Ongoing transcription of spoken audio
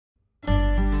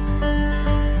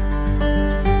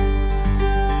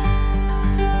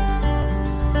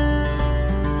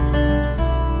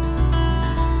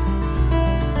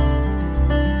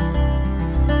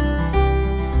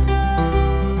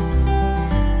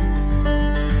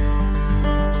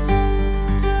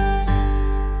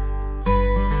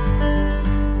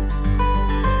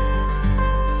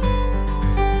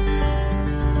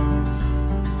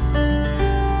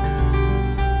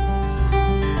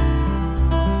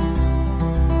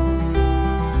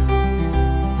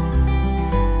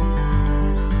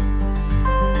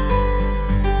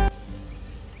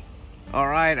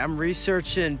right, I'm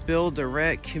researching build to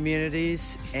rent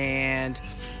communities, and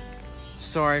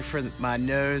sorry for my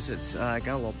nose, it's got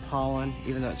a little pollen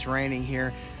even though it's raining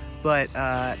here. But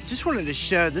just wanted to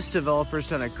show this developer's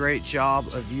done a great job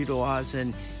of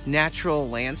utilizing natural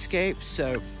landscapes.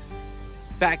 So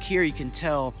back here you can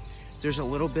tell there's a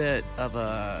little bit of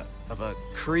a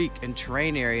creek and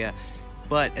terrain area,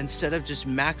 but instead of just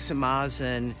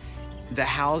maximizing the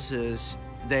houses,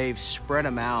 they've spread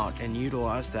them out and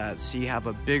utilized that, so you have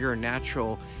a bigger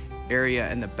natural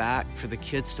area in the back for the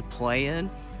kids to play in.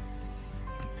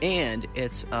 And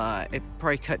it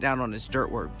probably cut down on his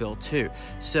dirt work bill too.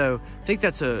 So I think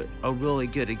that's a really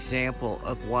good example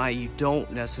of why you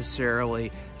don't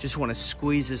necessarily just want to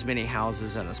squeeze as many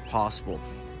houses in as possible,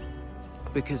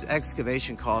 because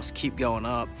excavation costs keep going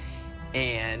up,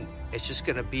 and it's just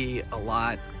going to be a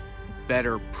lot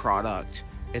better product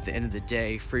at the end of the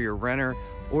day for your renter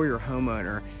or your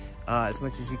homeowner, as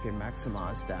much as you can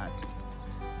maximize that.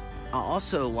 I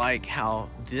also like how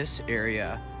this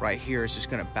area right here is just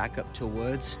going to back up to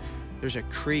woods. There's a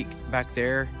creek back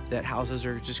there that houses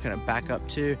are just going to back up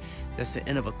to. That's the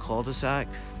end of a cul-de-sac.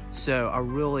 So I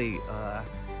really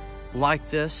like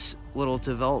this little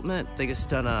development. I think it's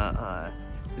done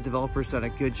the developer's done a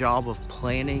good job of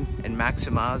planning and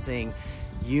maximizing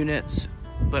units,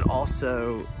 but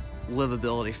also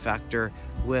livability factor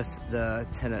with the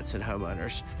tenants and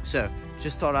homeowners. So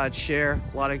just thought I'd share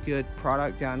a lot of good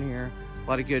product down here, a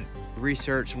lot of good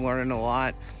research, learning a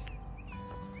lot.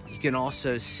 You can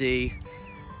also see,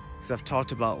 because I've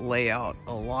talked about layout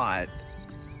a lot,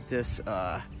 this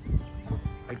I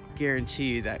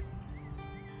guarantee you that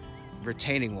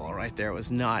retaining wall right there was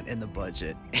not in the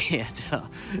budget,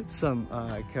 and some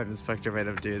code inspector made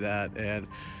him do that, and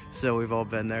so we've all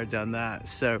been there, done that.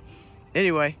 So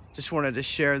anyway, just wanted to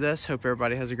share this. Hope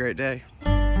everybody has a great day.